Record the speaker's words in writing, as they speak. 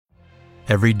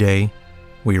Every day,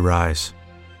 we rise,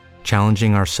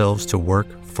 challenging ourselves to work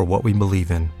for what we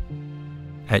believe in.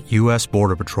 At U.S.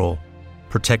 Border Patrol,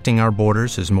 protecting our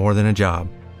borders is more than a job.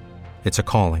 It's a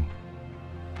calling.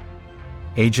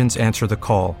 Agents answer the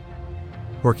call,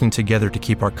 working together to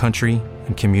keep our country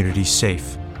and communities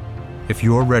safe. If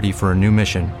you are ready for a new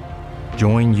mission,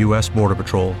 join U.S. Border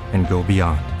Patrol and go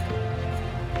beyond.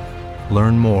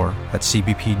 Learn more at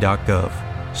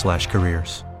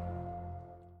cbp.gov/careers.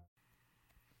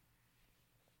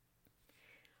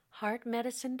 Heart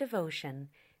Medicine Devotion,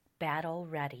 Battle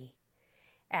Ready.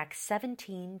 Acts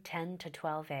 17,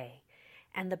 10-12a.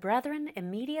 And the brethren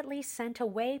immediately sent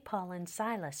away Paul and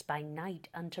Silas by night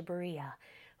unto Berea,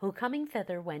 who coming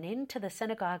thither went into the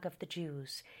synagogue of the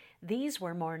Jews. These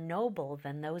were more noble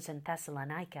than those in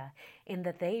Thessalonica, in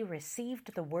that they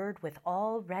received the word with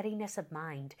all readiness of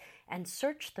mind, and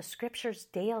searched the Scriptures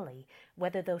daily,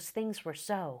 whether those things were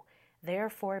so.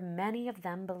 Therefore many of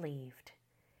them believed.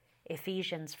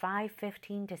 Ephesians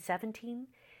 5:15-17.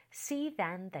 See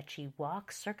then that ye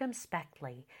walk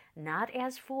circumspectly, not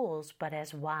as fools, but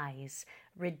as wise,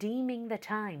 redeeming the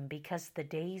time, because the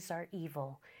days are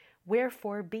evil.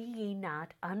 Wherefore be ye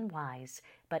not unwise,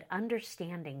 but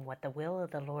understanding what the will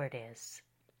of the Lord is.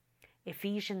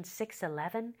 Ephesians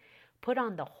 6:11. Put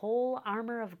on the whole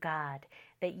armor of God,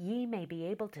 that ye may be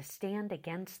able to stand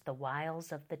against the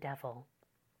wiles of the devil.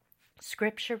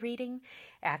 Scripture reading,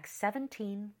 Acts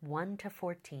 17,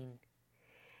 1-14.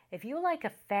 If you like a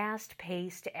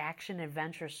fast-paced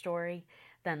action-adventure story,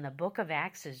 then the book of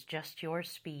Acts is just your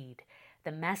speed.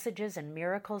 The messages and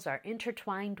miracles are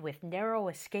intertwined with narrow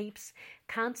escapes,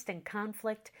 constant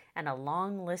conflict, and a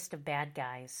long list of bad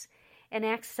guys. In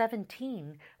Acts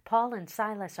 17, Paul and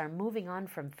Silas are moving on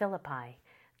from Philippi.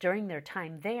 During their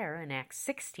time there, in Acts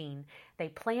 16, they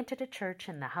planted a church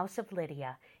in the house of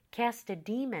Lydia, cast a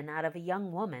demon out of a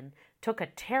young woman, took a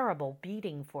terrible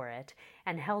beating for it,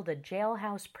 and held a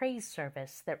jailhouse praise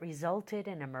service that resulted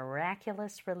in a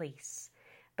miraculous release.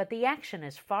 But the action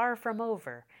is far from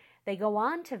over. They go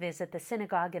on to visit the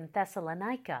synagogue in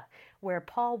Thessalonica, where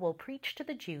Paul will preach to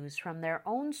the Jews from their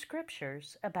own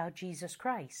scriptures about Jesus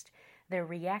Christ. Their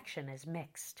reaction is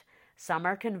mixed. Some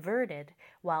are converted,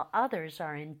 while others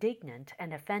are indignant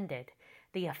and offended.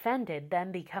 The offended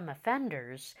then become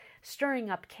offenders, stirring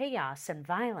up chaos and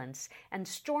violence and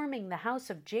storming the house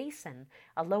of Jason,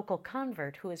 a local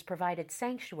convert who has provided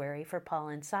sanctuary for Paul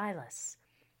and Silas.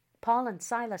 Paul and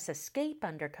Silas escape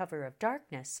under cover of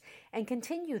darkness and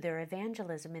continue their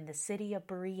evangelism in the city of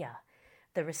Berea.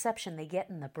 The reception they get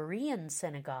in the Berean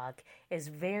synagogue is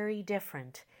very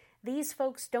different. These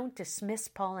folks don't dismiss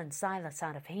Paul and Silas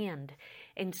out of hand.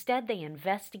 Instead, they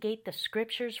investigate the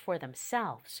Scriptures for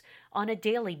themselves on a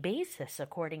daily basis,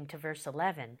 according to verse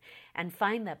 11, and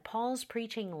find that Paul's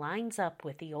preaching lines up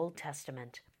with the Old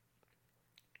Testament.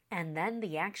 And then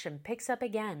the action picks up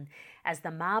again as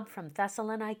the mob from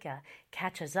Thessalonica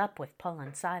catches up with Paul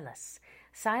and Silas.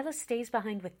 Silas stays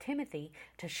behind with Timothy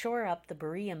to shore up the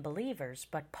Berean believers,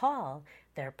 but Paul,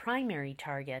 their primary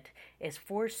target, is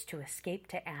forced to escape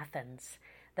to Athens.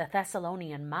 The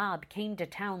Thessalonian mob came to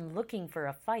town looking for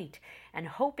a fight and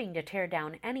hoping to tear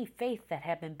down any faith that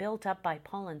had been built up by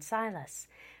Paul and Silas.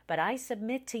 But I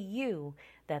submit to you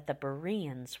that the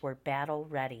Bereans were battle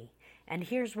ready. And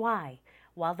here's why.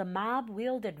 While the mob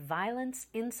wielded violence,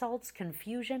 insults,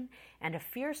 confusion, and a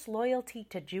fierce loyalty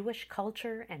to Jewish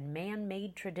culture and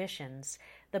man-made traditions,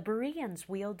 the Bereans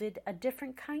wielded a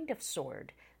different kind of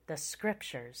sword, the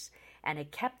Scriptures, and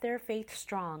it kept their faith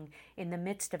strong in the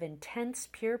midst of intense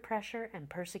peer pressure and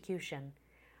persecution.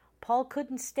 Paul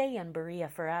couldn't stay in Berea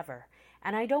forever,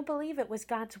 and I don't believe it was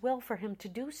God's will for him to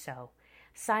do so.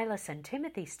 Silas and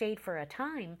Timothy stayed for a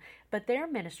time, but their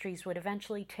ministries would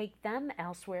eventually take them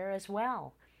elsewhere as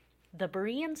well. The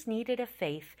Bereans needed a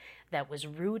faith that was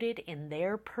rooted in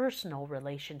their personal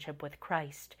relationship with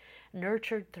Christ,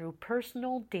 nurtured through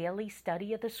personal daily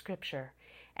study of the Scripture,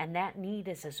 and that need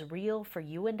is as real for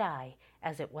you and I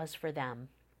as it was for them.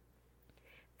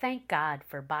 Thank God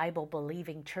for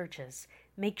Bible-believing churches.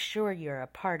 Make sure you're a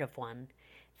part of one.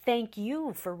 Thank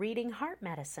you for reading Heart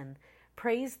Medicine.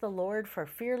 Praise the Lord for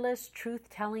fearless,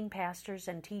 truth-telling pastors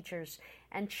and teachers,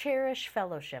 and cherish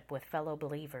fellowship with fellow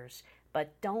believers.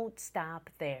 But don't stop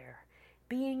there.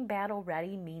 Being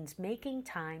battle-ready means making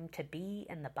time to be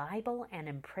in the Bible and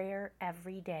in prayer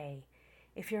every day.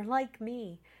 If you're like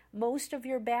me, most of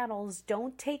your battles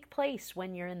don't take place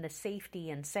when you're in the safety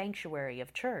and sanctuary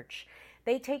of church.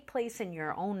 They take place in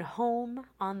your own home,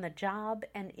 on the job,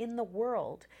 and in the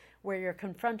world, where you're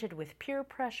confronted with peer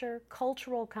pressure,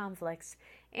 cultural conflicts,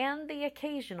 and the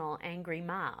occasional angry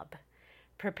mob.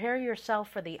 Prepare yourself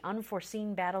for the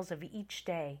unforeseen battles of each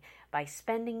day by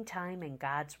spending time in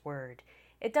God's Word.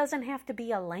 It doesn't have to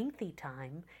be a lengthy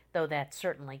time, though that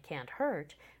certainly can't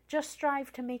hurt. Just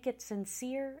strive to make it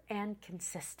sincere and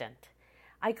consistent.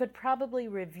 I could probably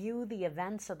review the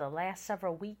events of the last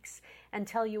several weeks and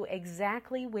tell you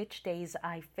exactly which days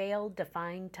I failed to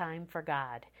find time for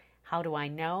God. How do I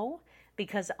know?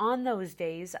 Because on those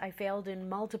days I failed in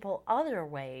multiple other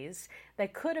ways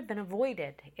that could have been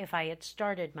avoided if I had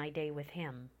started my day with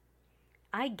Him.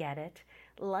 I get it.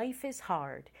 Life is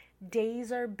hard.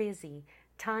 Days are busy.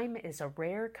 Time is a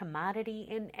rare commodity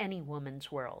in any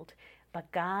woman's world.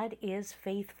 But God is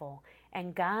faithful,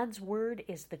 and God's Word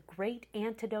is the great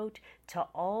antidote to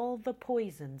all the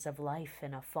poisons of life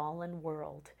in a fallen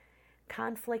world.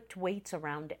 Conflict waits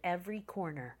around every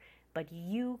corner, but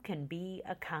you can be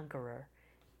a conqueror.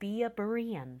 Be a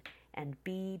Berean and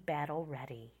be battle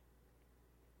ready.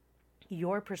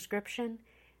 Your prescription?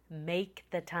 Make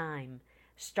the time.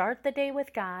 Start the day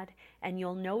with God, and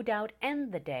you'll no doubt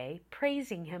end the day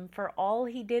praising Him for all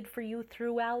He did for you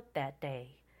throughout that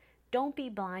day. Don't be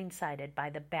blindsided by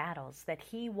the battles that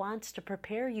He wants to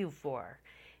prepare you for.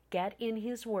 Get in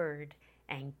His Word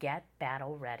and get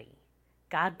battle ready.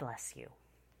 God bless you.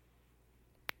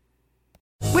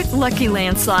 With Lucky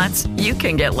Land Slots, you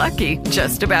can get lucky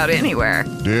just about anywhere.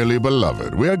 Dearly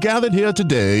beloved, we are gathered here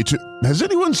today to... Has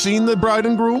anyone seen the bride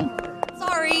and groom?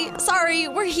 Sorry,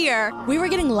 we're here. We were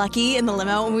getting lucky in the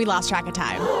limo and we lost track of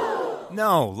time.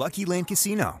 No, Lucky Land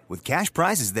Casino, with cash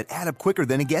prizes that add up quicker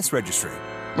than a guest registry.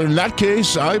 In that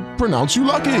case, I pronounce you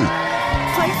lucky.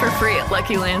 Play for free at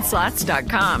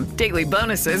LuckyLandSlots.com. Daily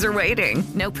bonuses are waiting.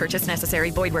 No purchase necessary.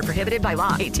 Void where prohibited by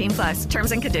law. 18+.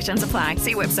 Terms and conditions apply.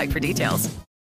 See website for details.